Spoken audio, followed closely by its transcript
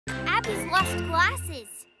she's lost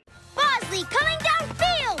glasses. Bozzly coming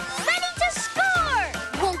downfield, ready to score!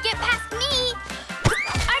 Won't get past me.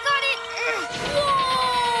 I got it! Whoa!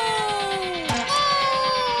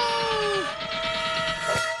 Oh!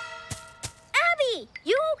 Abby,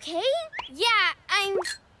 you okay? Yeah, I'm...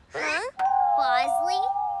 Huh? Bozzly?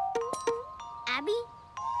 Abby?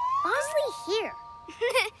 Bozzly here.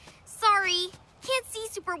 Sorry, can't see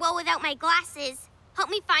super well without my glasses. Help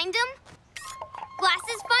me find them?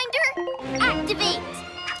 Glasses finder, activate!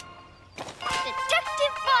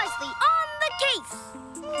 Detective Bozzly on the case!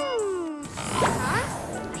 Huh?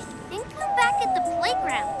 I think I'm back at the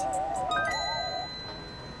playground.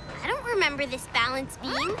 I don't remember this balance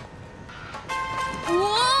beam.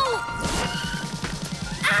 Whoa!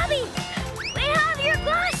 Abby! We have your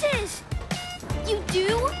glasses! You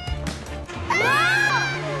do? Ah!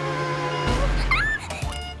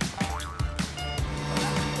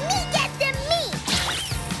 Me get them, me!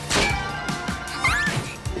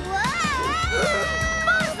 Whoa!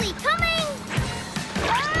 Bozzly coming!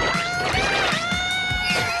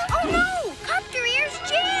 Oh no! Copter ears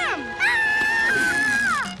jam!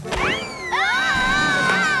 No!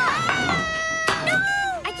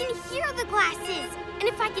 I can hear the glasses, and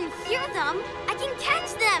if I can hear them, I can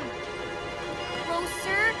catch them.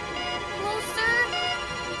 Closer, closer.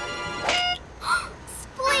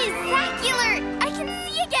 Splizzacular! I can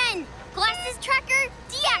see again! Glasses tracker,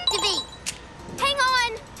 deactivate! Hang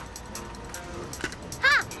on!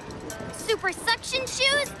 Ha! Super suction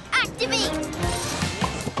shoes, activate!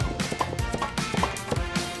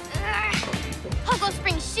 Pogo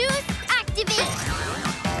spring shoes, activate!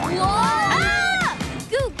 Whoa! Ah!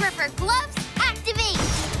 Goo gripper gloves, activate!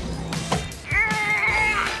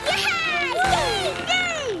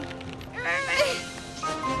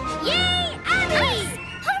 Yay, Abby!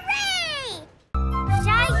 Hooray!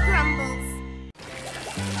 Shy Grumbles.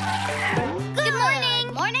 Good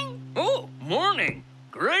morning. Morning. Oh, morning.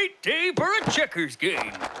 Great day for a checkers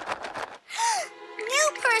game.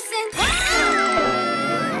 New person.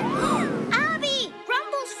 Abby,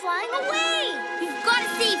 Grumbles flying away. You've got to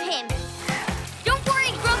save him. Don't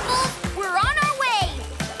worry, Grumbles. We're on our way.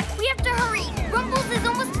 We have to hurry. Grumbles is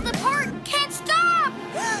almost to the park. Can't stop.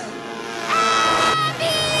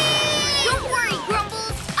 Don't worry,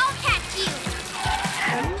 Grumbles. I'll catch you.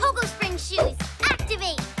 Pogo spring shoes,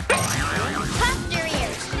 activate. Copter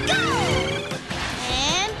ears, go!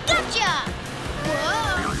 And gotcha!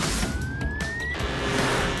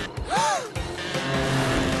 Whoa!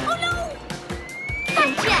 Oh no!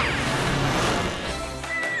 Gotcha!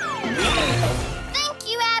 Thank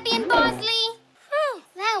you, Abby and Bozzly. Whew,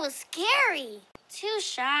 that was scary. Too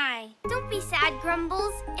shy. Don't be sad,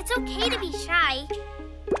 Grumbles. It's okay to be shy.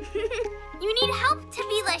 You need help to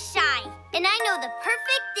be less shy, and I know the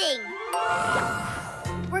perfect thing.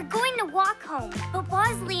 We're going to walk home, but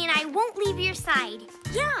Bozzly and I won't leave your side.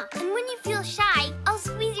 Yeah, and when you feel shy, I'll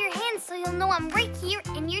squeeze your hand so you'll know I'm right here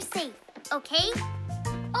and you're safe. Okay?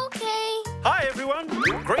 Okay. Hi, everyone.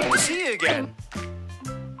 Great to see you again.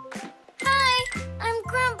 Hi, I'm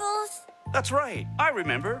Grumbles. That's right. I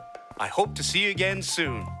remember. I hope to see you again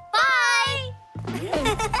soon. Bye!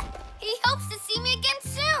 He hopes to see me again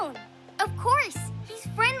soon. Of course, he's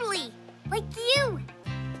friendly. Like you.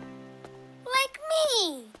 Like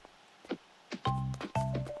me.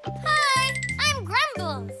 Hi, I'm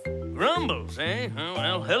Grumbles. Grumbles, eh? Oh,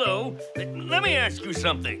 well, hello. Let me ask you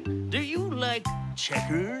something. Do you like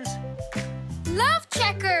checkers? Love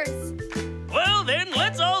checkers. Well, then,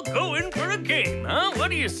 let's all go in for a game, huh? What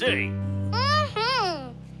do you say?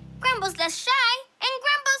 Mm-hmm. Grumbles less shy, and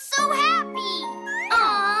Grumbles so happy.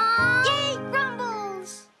 Aww. Yay,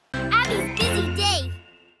 Grumbles. Abby's busy day.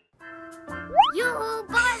 Yoo-hoo,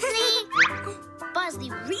 Bozzly. Bozzly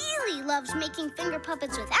really loves making finger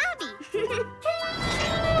puppets with Abby.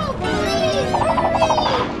 Help, please.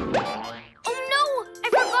 Oh, no. I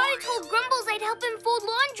forgot I told Grumbles I'd help him fold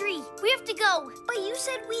laundry. We have to go. But you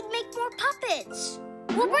said we'd make more puppets.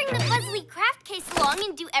 We'll bring the Fuzzly craft case along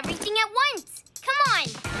and do everything at once. Come on.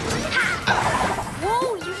 Ha!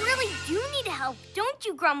 Whoa, you really do need help, don't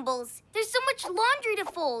you, Grumbles? There's so much laundry to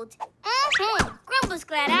fold. Grumbles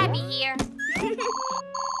glad Abby here.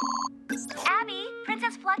 Abby,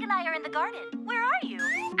 Princess Fluck and I are in the garden. Where are you?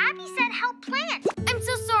 Abby said help plant. I'm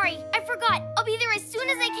so sorry. I forgot. I'll be there as soon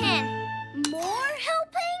as I can. More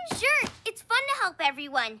helping? Sure. It's fun to help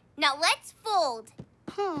everyone. Now let's fold.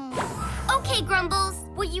 Okay, Grumbles.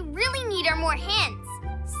 What you really need are more hands.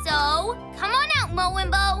 So, come on out, Mo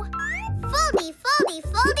and Bo. Foldy, foldy,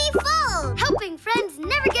 foldy, fold. Helping friends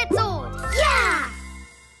never gets old. Yeah!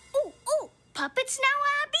 Oh, puppets now,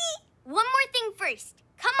 Abby? One more thing first.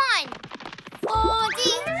 Come on.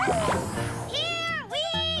 Foldy,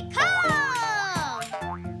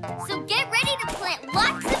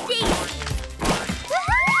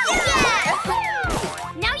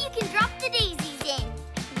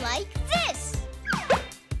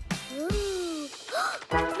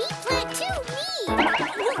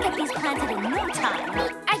 planted in no time.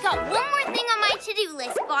 I got one more thing on my to-do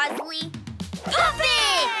list, Bozzly.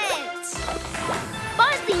 Puppets!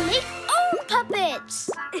 Bozzly make own puppets.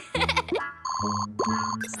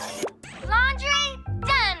 Laundry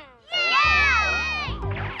done. Yay!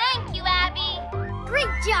 Thank you, Abby.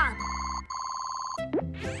 Great job.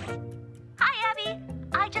 Hi, Abby.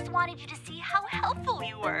 I just wanted you to see how helpful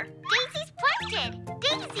you were. Daisy's planted.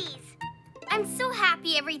 Daisies. I'm so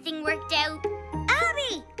happy everything worked out.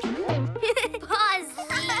 Abby! Bozzly.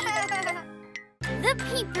 The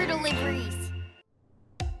peeper deliveries.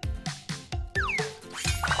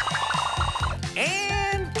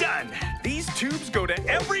 And done! These tubes go to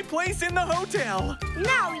every place in the hotel.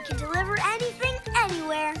 Now we can deliver anything,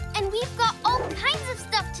 anywhere. And we've got all kinds of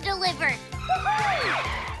stuff to deliver.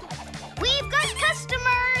 We've got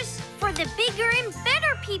customers for the bigger and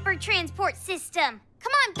better peeper transport system.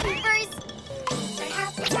 Come on, peepers. Peeper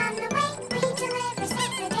help is on the way. We deliver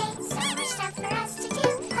save the day. So much stuff for us to do.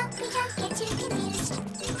 Hope we don't get too confused.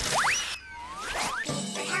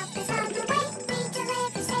 Peeper help is on the way. We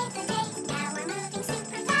deliver save the day. Now we're moving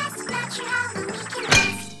super fast. Not sure how long we can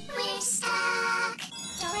last. We're stuck.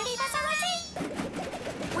 Already that's all I see.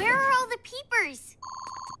 Where are all the peepers?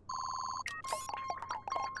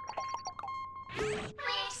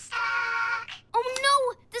 We're stuck. Oh no!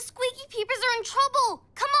 The squeaky peepers are in trouble!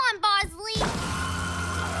 Come on, Bozzly!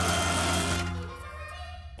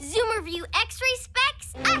 Zoomer view X-ray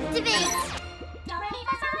specs, activate!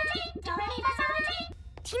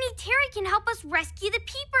 Teeny Terry can help us rescue the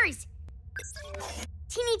peepers.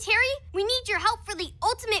 Teeny Terry, we need your help for the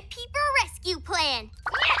ultimate peeper rescue plan.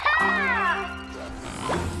 Yeah!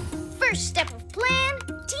 First step of plan,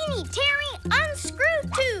 Teeny Terry unscrew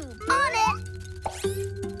tube. On it.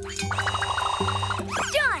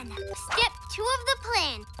 Done. Step 2 of the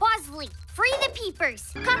plan. Bozzly, free the peepers.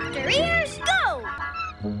 Copter ears, go!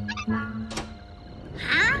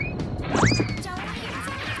 Huh?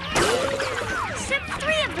 Step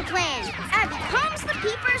 3 of the plan. Abby calms the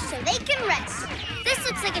peepers so they can rest. This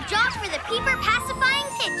looks like a job for the peeper pacifying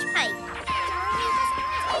pitch pipe.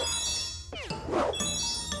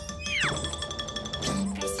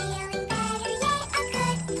 Peeper's feeling better, yay! A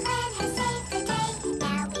good plan has saved the day.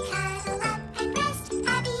 Now we cuddle up and rest.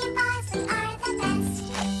 Abby and Bozzly are the best.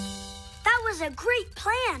 That was a great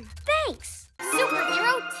plan. Thanks.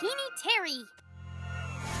 Superhero Teeny Terry.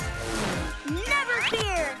 Never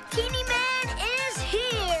fear. Teeny Man is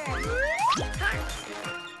here.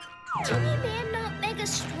 Teeny Man not mega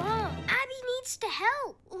strong. Abby needs to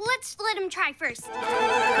help. Let's let him try first.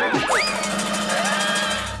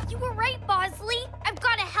 You were right, Bozzly. I've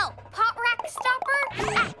got to help. Pot rack stopper,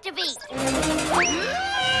 activate.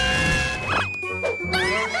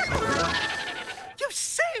 You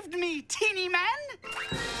saved me, Teeny Man!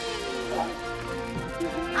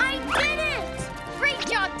 I did it! Great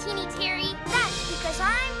job, Teeny Terry. That's because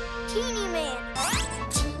I'm Teeny Man.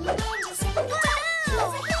 Teeny Man just saved the day. He's a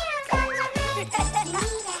hero come to me. You need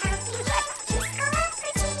a helping hand. Just go up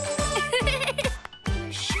for Teeny Man.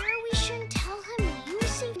 You sure we shouldn't tell him you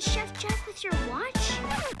saved Chef Jack with your watch?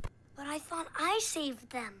 But I thought I saved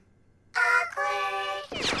them.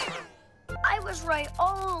 Awkward. I was right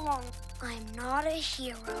all along. I'm not a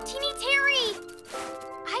hero. Teeny Terry!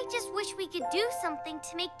 I just wish we could do something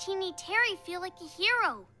to make Teeny Terry feel like a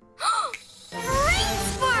hero. Rain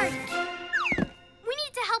Spark! We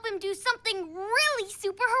need to help him do something really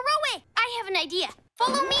super heroic. I have an idea.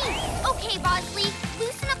 Follow me. Okay, Bozzly,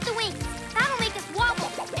 loosen up the wings. That'll make us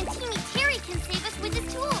wobble, and Teeny Terry can save us with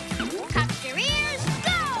his tools. Cup your ears,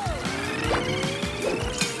 go!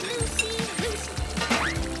 Lucy, Lucy.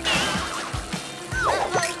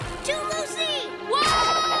 Uh-oh, too Lucy! Whoa!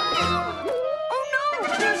 Oh no!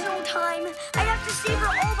 There's no time. I have to save her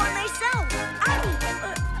all by myself. Abby,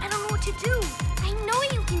 I don't know what to do. I know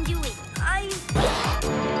you can do it.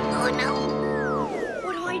 Oh no!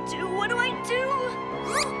 What do I do? What do I do?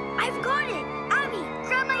 I've got it. Abby,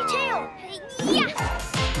 grab my tail. Yeah!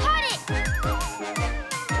 Caught it!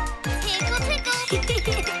 Tickle, tickle.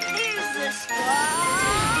 Here's the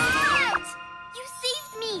spot. You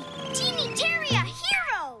saved me! Teeny Terry, a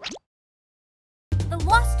hero! The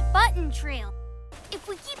Lost Button Trail. If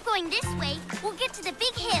we keep going this way, we'll get to the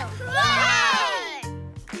big hill. Yay!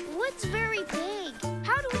 What's very big?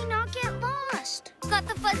 How do we not get lost? Got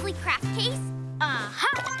the Fuzzly craft case?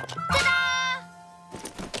 Uh-huh! Ta-da!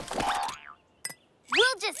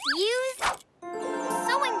 We'll just use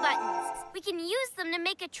sewing buttons. We can use them to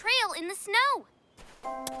make a trail in the snow.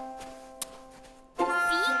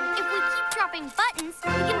 See? If we keep dropping buttons,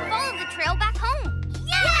 we can follow the trail back home.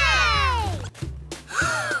 Yay!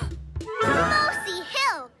 Mossy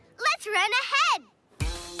Hill! Let's run ahead!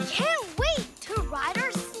 Can't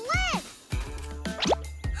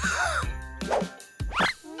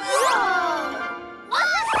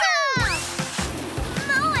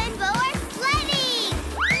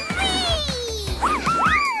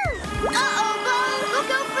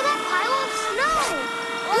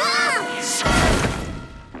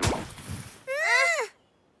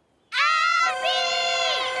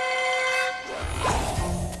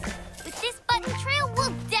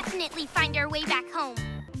way back home.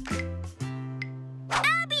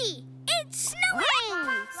 Abby! It's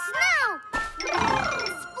snowing! Snow!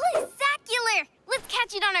 Splizzacular! Let's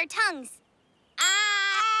catch it on our tongues.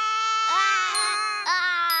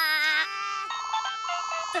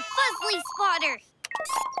 The Fuzzly spotter!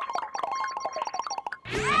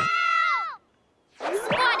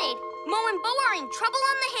 Spotted! Mo and Bo are in trouble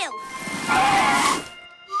on the hill.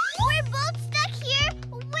 We're both stuck here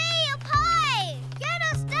way up high. Get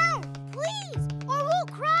us down, please, or we'll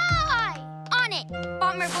cry. On it.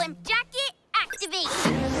 Bomber blimp jacket, activate.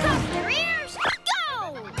 Cross your ears,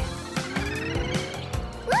 go!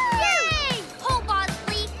 Yay! Pull,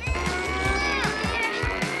 Bozzly.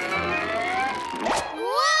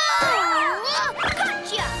 Whoa!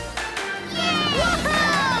 Gotcha! Yay!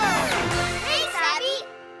 Thanks, Abby.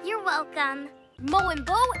 You're welcome. Mo and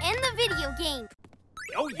Bo and the video game.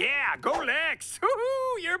 Oh, yeah, go Lex.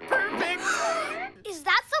 Woohoo, you're perfect. Is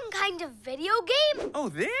that some kind of video game? Oh,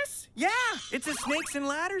 this? Yeah, it's a snakes and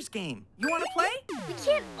ladders game. You want to play? We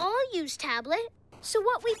can't all use tablet. So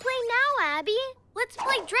what we play now, Abby? Let's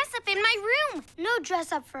play dress up in my room. No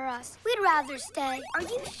dress up for us. We'd rather stay. Are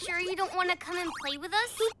you sure you don't want to come and play with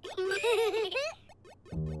us?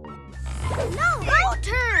 No, your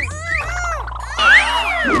turn.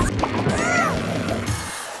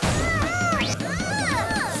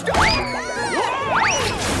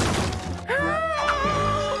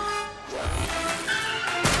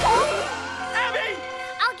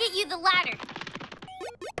 I'll get you the ladder.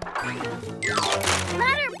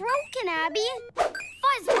 Ladder broken, Abby.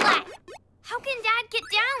 Fuzzblack. How can Dad get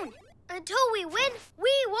down? Until we win,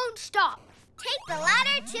 we won't stop. Take the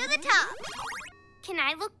ladder to the top. Can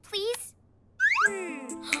I look, please?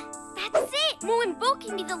 That's it! Mo and Bo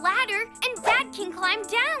can be the ladder, and Dad can climb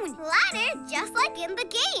down. Ladder, just like in the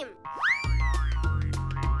game.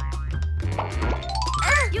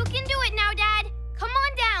 You can do it now, Dad. Come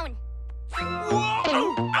on down.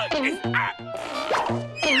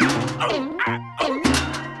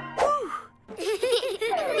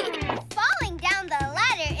 Falling down the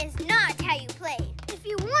ladder is not how you play. If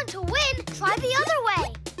you want to win, try the other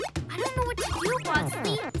way. I don't know what to do,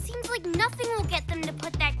 Bozzly. Seems like nothing will get them to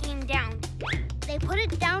put that game down. They put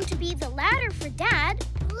it down to be the ladder for Dad.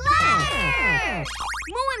 Ladder!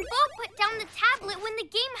 Mo and Bo put down the tablet when the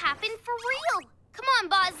game happened for real. Come on,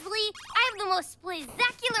 Bozzly. I have the most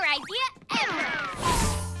splizzacular idea ever.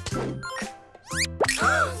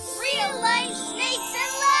 Real life snakes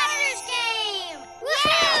and ladders game! Woo!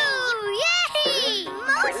 Yay!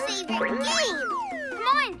 Mo's favorite game. Come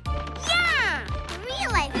on. Yeah!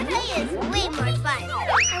 Real life play is way more fun.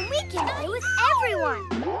 And we can play with everyone.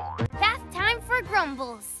 Bath time for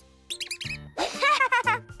Grumbles.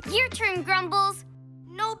 Your turn, Grumbles.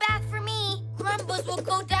 No bath for me. Grumbles will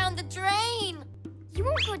go down the drain. You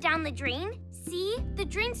won't go down the drain. See? The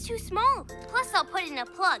drain's too small. Plus, I'll put in a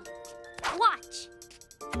plug. Watch.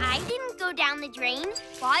 I didn't go down the drain.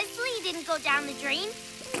 Bozzly didn't go down the drain.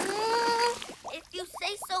 If you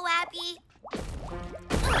say so, Abby.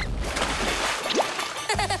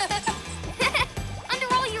 Under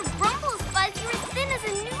all your Grumbles, Buzz, you're as thin as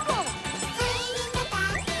a noodle. Playing in the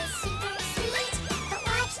bath is super sweet, but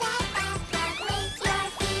watch that bath plug with your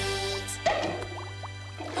feet.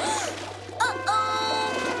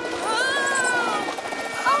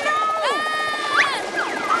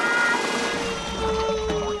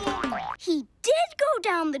 He did go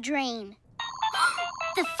down the drain.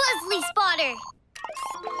 The Fuzzly spotter.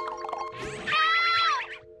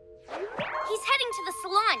 He's heading to the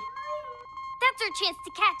salon. That's our chance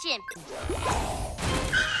to catch him.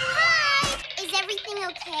 Hi! Is everything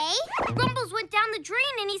okay? Grumbles went down the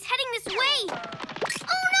drain and he's heading this way.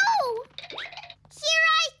 Oh no! Here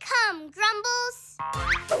I come, Grumbles.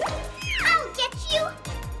 I'll get you.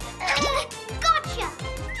 Gotcha!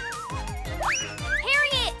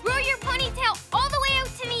 Harriet, roll your ponytail all the way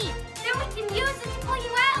out to me. Then we can use it to pull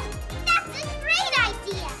you out. That's a great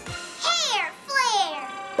idea. Hair flare.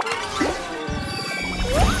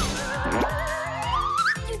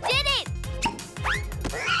 You did it.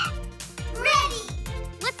 Ready.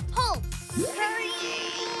 Let's pull. Hurry.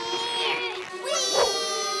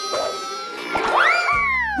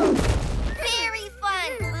 Very fun,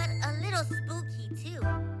 but a little spooky too.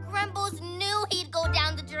 Grumbles knew he'd go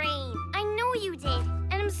down the drain. I know you did,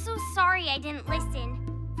 and I'm so sorry I didn't listen.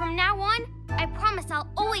 From now on, I promise I'll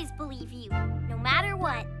always believe you, no matter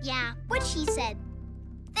what. Yeah, what she said.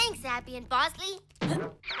 Thanks, Abby and Bozzly.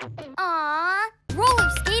 Aww. Roller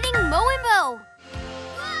skating Mo and Bo.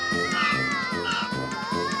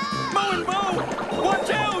 Mo and Bo, watch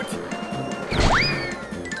out!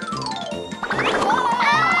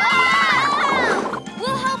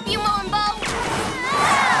 We'll help you, Mo and Bo.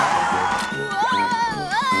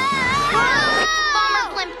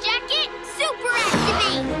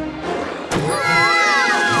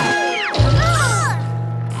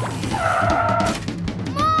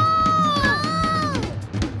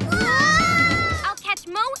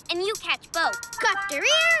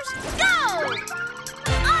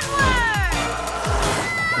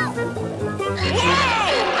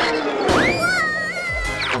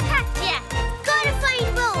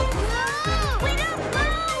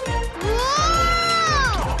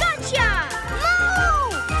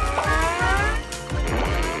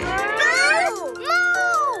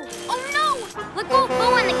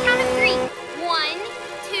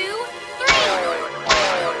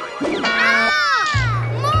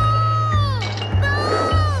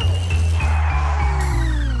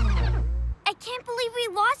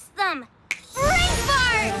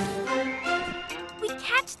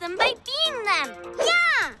 them.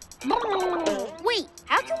 Yeah! Wait,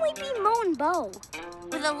 how can we be Mo and Bo?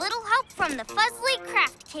 With a little help from the Fuzzly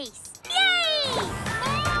craft case. Yay!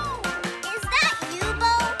 Bo! Is that you,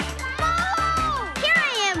 Bo? Bo! Here I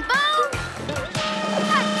am, Bo!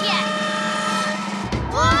 Not yet.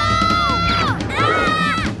 Whoa! Ah!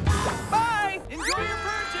 Bye! Enjoy your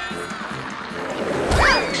purchase!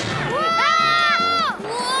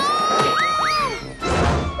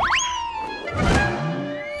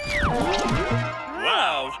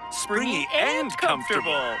 Wow! Springy and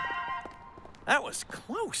comfortable. That was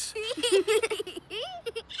close.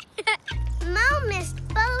 Mo missed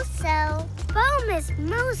Bo so. Bo missed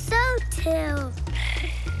Mo so too.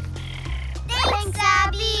 Thanks,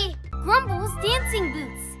 Abby. Grumbles dancing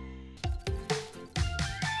boots.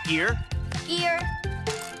 Gear, Gear,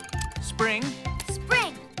 spring,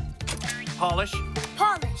 spring, polish.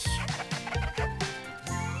 polish.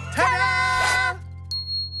 Ta-da!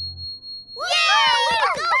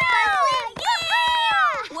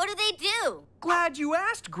 What do they do? Glad you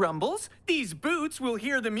asked, Grumbles. These boots will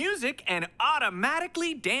hear the music and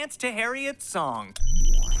automatically dance to Harriet's song.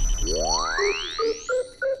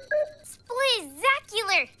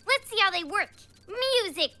 Splizzacular. Let's see how they work.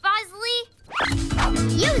 Music, Bozzly.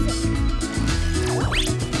 Music.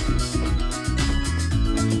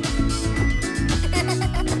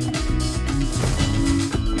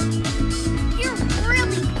 You're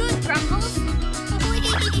really good, Grumbles.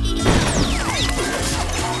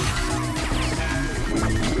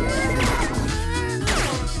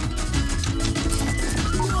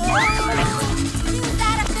 She's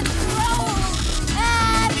out of control!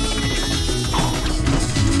 Abby!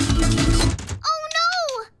 Oh no!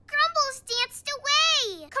 Grumbles danced away!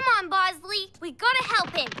 Come on, Bozzly. We gotta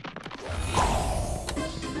help him.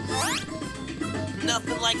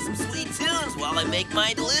 Nothing like some sweet tunes while I make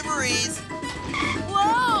my deliveries.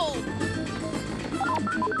 Whoa!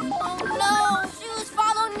 Oh no! Shoes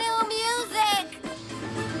follow new music!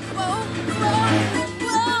 Whoa, whoa,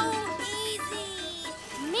 whoa! Easy!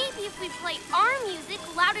 Maybe if we play our music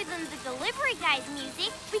louder than the delivery guy's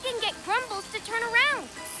music, we can get Grumbles to turn around.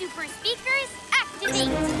 Super speakers,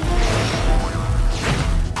 activate!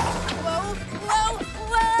 Whoa, whoa,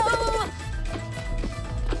 whoa!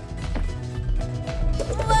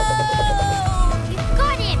 Whoa! We've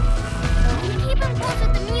got him! You keep him close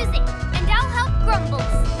with the music, and I'll help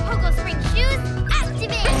Grumbles. Pogo Spring Shoes,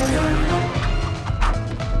 activate!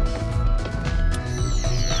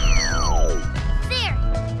 There!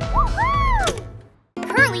 Woohoo!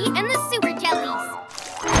 Curly and the Super Jellies.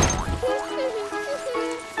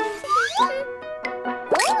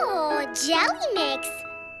 Oh, jelly mix.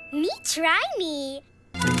 Me try me.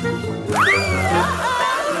 Me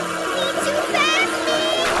too fast, me.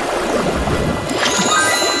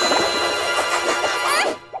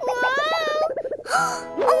 Whoa!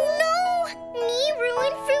 Oh no! Me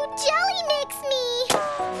ruined fruit jelly mix me.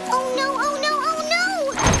 Oh no! Oh no! Oh no!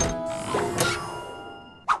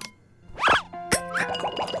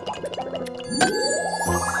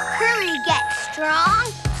 Curly gets strong,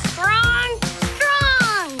 strong,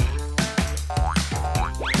 strong.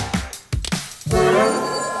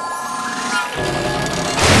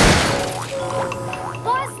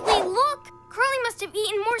 Bozzly, look! Curly must have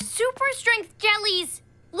eaten more super strength jellies.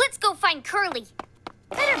 Let's go find Curly.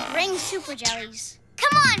 Better bring super jellies.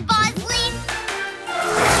 Come on, Bozzly!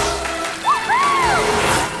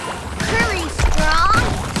 Curly strong,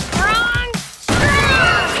 strong,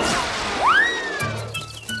 strong!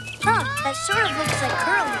 Huh, that sort of looks like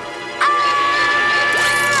Curly. Ah!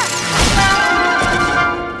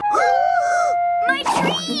 My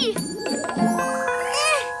tree!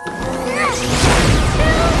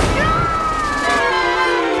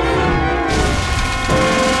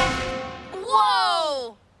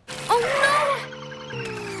 Whoa! Oh no!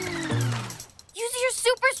 Use your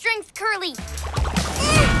super strength, Curly!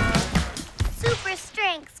 Super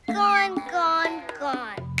strength, gone, gone,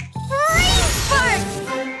 gone. Freeze burst!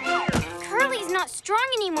 Curly's not strong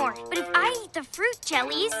anymore, but if I eat the fruit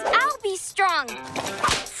jellies, I'll be strong.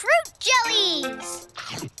 Fruit jellies!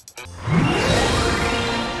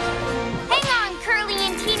 Hang on, Curly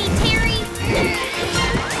and Teeny Terry.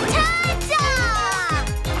 Ta-da!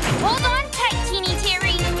 Hold on tight, Teeny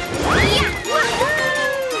Terry. Yeah!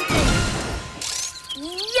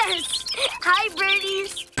 Yes! Hi,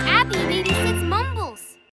 birdies. Abby babysits Mumbles.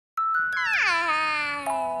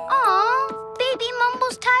 Aw, baby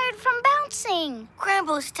Mumbles tired from bouncing.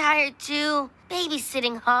 Grumbles tired too.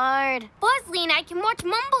 Babysitting hard. Bozzly and I can watch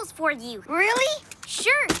Mumbles for you. Really?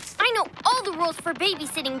 Sure. I know all the rules for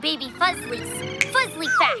babysitting baby Fuzzlies. Fuzzly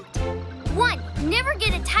fact. 1. Never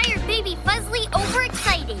get a tired baby Fuzzly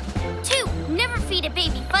overexcited. 2.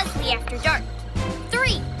 baby Fuzzly after dark.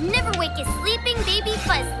 3, never wake a sleeping baby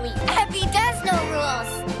Fuzzly. Abby does know rules.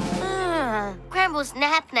 Grumbles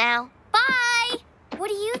nap now. Bye! What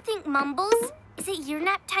do you think, Mumbles? Is it your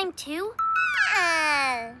nap time too?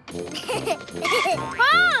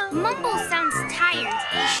 Mumbles sounds tired.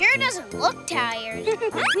 He sure doesn't look tired.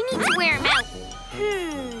 We need to wear him out.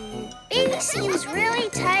 Baby seems really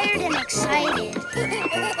tired and excited.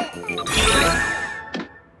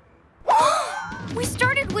 We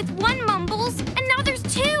started with 1 Mumbles, and now there's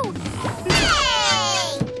 2.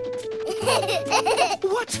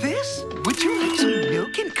 What's this? Would you like some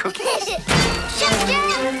milk and cookies? Chef Jeff!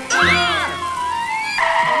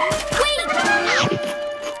 Wait!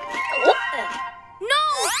 No!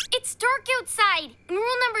 It's dark outside. And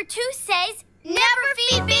rule number 2 says, never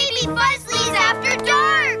feed baby Fuzzlies after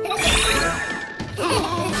dark!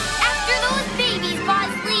 After those babies,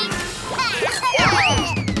 Bozzly!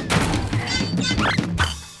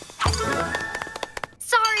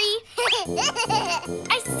 Sorry.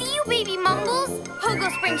 I see you, baby Mumbles. Pogo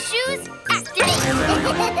Spring shoes, activate.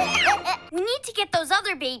 We need to get those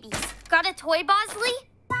other babies. Got a toy, Bozzly?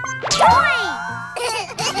 Toy!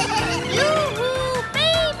 Yoo-hoo,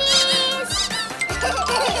 babies!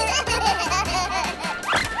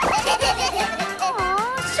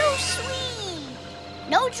 Aw, so sweet.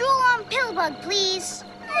 No drool on Pillbug, please.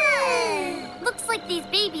 Looks like these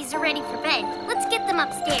babies are ready for bed. Let's get them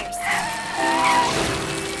upstairs.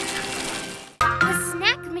 The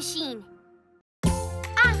snack machine.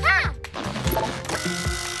 Aha!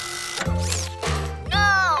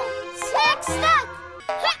 No! Snack stuck!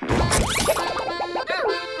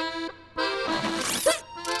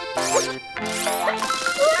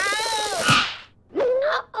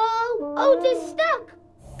 Uh-oh! Otis stuck!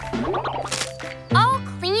 All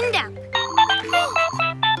cleaned up.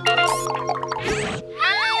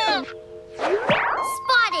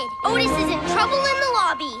 Spotted! Otis is in trouble in the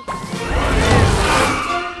lobby.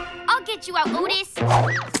 I'll get you out, Otis.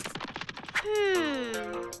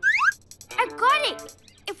 I got it.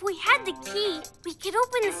 If we had the key, we could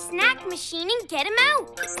open the snack machine and get him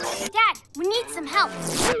out. Dad, we need some help.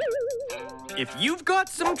 If you've got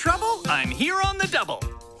some trouble, I'm here on the double.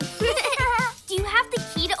 Do you have the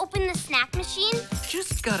key to open the snack machine?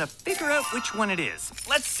 Just gotta figure out which one it is.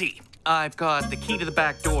 Let's see. I've got the key to the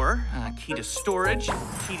back door, key to storage,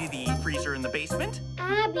 key to the freezer in the basement.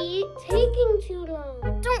 Abby, taking too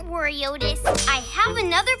long. Don't worry, Otis. I have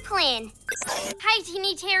another plan. Hi,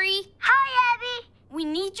 Teeny Terry. Hi, Abby. We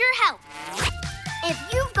need your help. If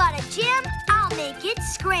you've got a jam, I'll make it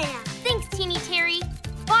scram. Thanks, Teeny Terry.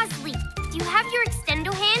 Bozzly, do you have your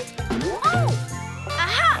extendo hand? Oh!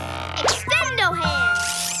 Aha! Extendo hand!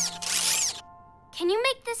 Can you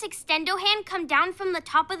make this extendo hand come down from the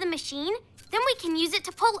top of the machine? Then we can use it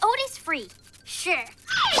to pull Otis free. Sure.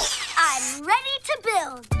 I'm ready to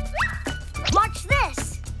build. Watch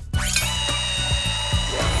this.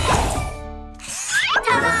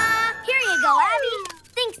 Ta-da! Here you go, Abby.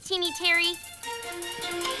 Thanks, Teeny Terry.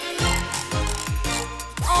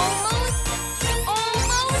 Almost.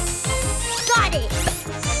 Got it.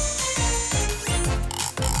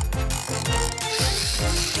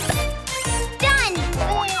 Done.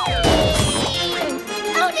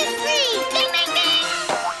 Otis free! Ding, ding, ding!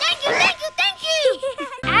 Thank you!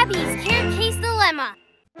 Abby's carrot case dilemma.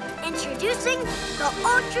 Introducing the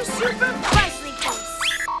Ultra Super Fuzzly case.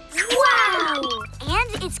 Wow!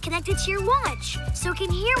 And it's connected to your watch, so it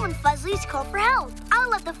can hear when Fuzzlies call for help. I'll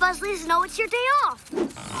let the Fuzzlies know it's your day off.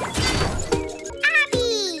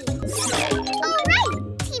 Abby! All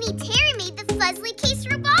right! Teeny Terry made the Fuzzly case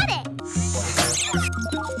robotic.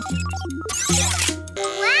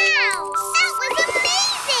 Wow! That was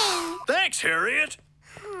amazing! Thanks, Harriet.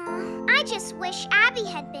 I just wish Abby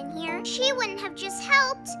had been here. She wouldn't have just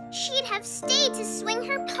helped. She'd have stayed to swing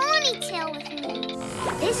her ponytail with me.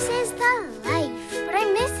 This is the life. But I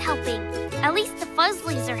miss helping. At least the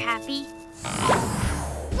Fuzzlies are happy.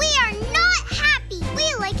 We are not happy.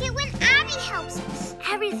 We like it when Abby helps us.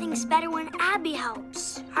 Everything's better when Abby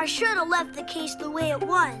helps. I should have left the case the way it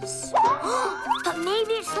was. But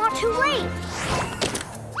maybe it's not too late.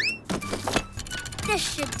 This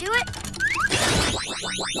should do it.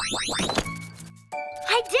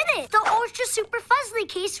 I did it! The Ultra Super Fuzzly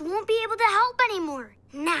case won't be able to help anymore.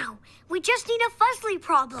 Now, we just need a Fuzzly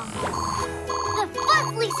problem. The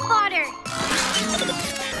Fuzzly spotter!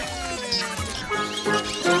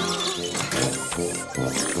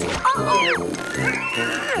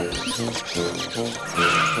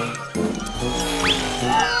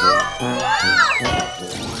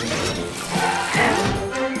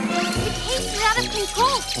 The case is out of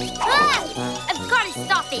control. I've Gotta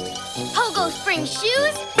stop it. Pogo spring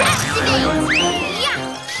shoes, activate!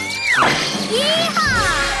 Yeah! Yeehaw!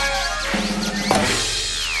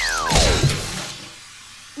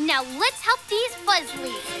 Now let's help these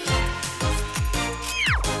Fuzzlies.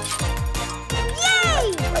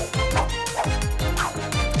 Yay!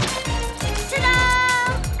 Ta-da!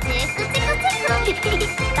 Tickle, tickle, tickle.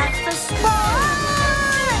 That's the spot!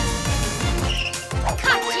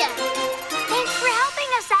 Gotcha! Thanks for helping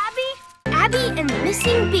us, Abby. Abby and the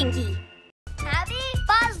missing Binky. Abby?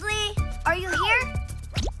 Bozzly, are you here?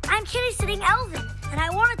 I'm Kitty sitting Elvin, and I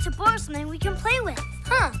wanted to borrow something we can play with.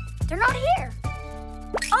 Huh, they're not here.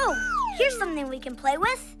 Oh, here's something we can play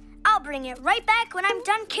with. I'll bring it right back when I'm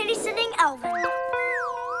done kitty sitting Elvin.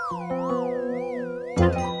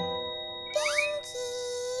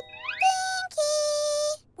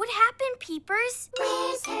 What happened, Peepers?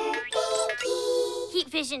 Where's her Binky? Heat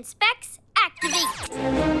vision specs, activate.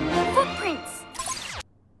 Footprints.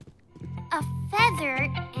 A feather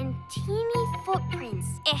and teeny footprints.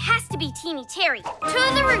 It has to be Teeny Terry. To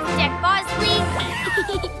the roof deck, Bozzly.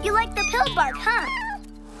 You like the pill bark, huh?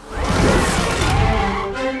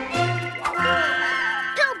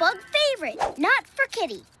 Pillbug favorite, not for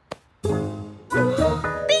Kitty.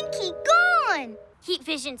 Binky gone. Heat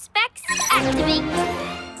vision specs, activate.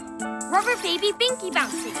 Rubber baby Binky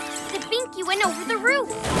bounces. The Binky went over the roof.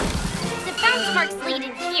 The bounce marks laid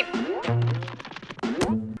in here.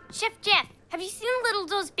 Chef Jeff, have you seen Little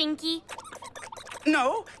Doe's Binky?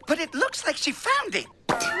 No, but it looks like she found it.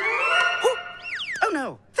 Oh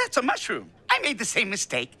no, that's a mushroom. I made the same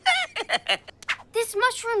mistake. This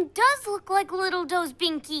mushroom does look like Little Doe's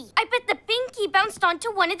Binky. I bet the Binky bounced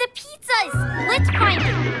onto one of the pizzas. Let's find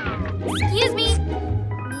it. Excuse me.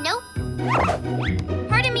 Nope.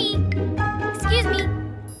 Pardon me. Excuse me.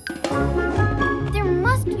 There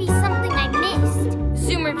must be something I missed.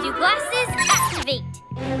 Zoomer view glasses, activate.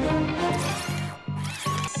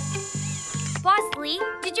 Bozzly,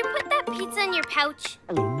 did you put that pizza in your pouch?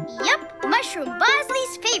 Yep, Mushroom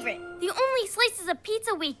Bozzly's favorite. The only slices of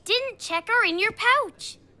pizza we didn't check are in your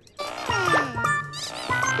pouch. Ta-da!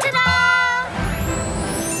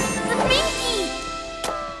 The Binky!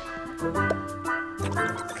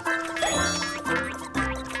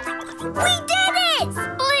 We did it!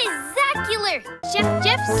 Splizzacular! Chef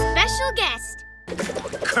Jeff's special guest.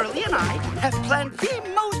 Curly and I have planned the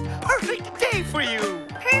most perfect day for you.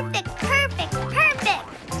 Perfect, perfect, perfect!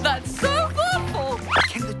 That's so thoughtful.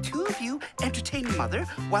 Can the two of you entertain Mother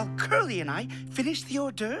while Curly and I finish the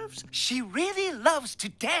hors d'oeuvres? She really loves to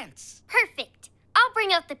dance. Perfect. I'll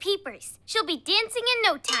bring out the Peepers. She'll be dancing in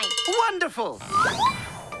no time. Wonderful.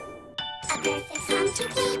 A perfect song to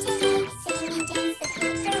play today. Sing and dance the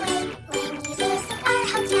proper way. When you visit our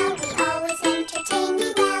hotel, we always entertain you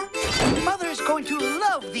well. Mother is going to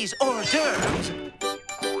love these hors d'oeuvres.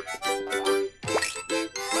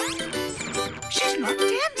 She's not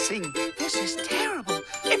dancing. This is terrible.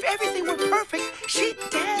 If everything were perfect, she'd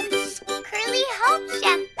dance. Curly, help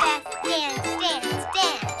Chef Beth dance, dance,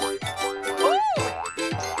 dance. Ooh,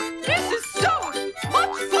 this is so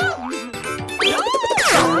much fun.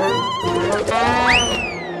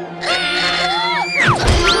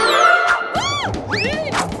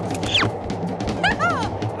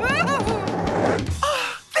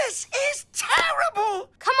 This is terrible.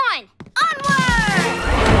 Come on, onward!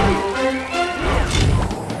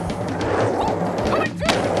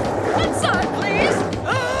 Inside, please.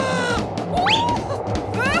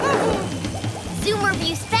 Zoomer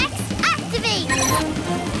view specs, activate!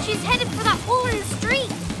 She's headed for that hole in the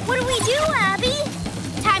street. What do we do, Abby?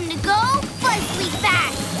 Time to go Fuzzly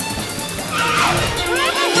fast!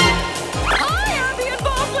 Hi, Abby and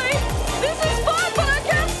Bozzly. This is fun, but I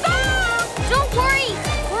can't stop. Don't worry,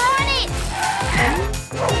 we're on it!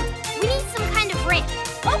 We need some kind of ramp.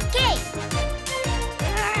 Okay!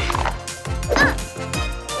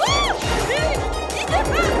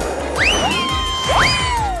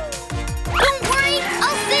 Don't worry,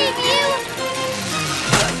 I'll save you!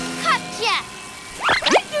 Gotcha!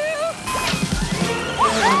 Thank you.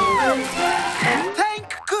 Thank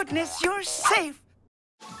goodness you're safe.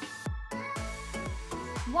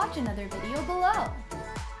 Watch another video below.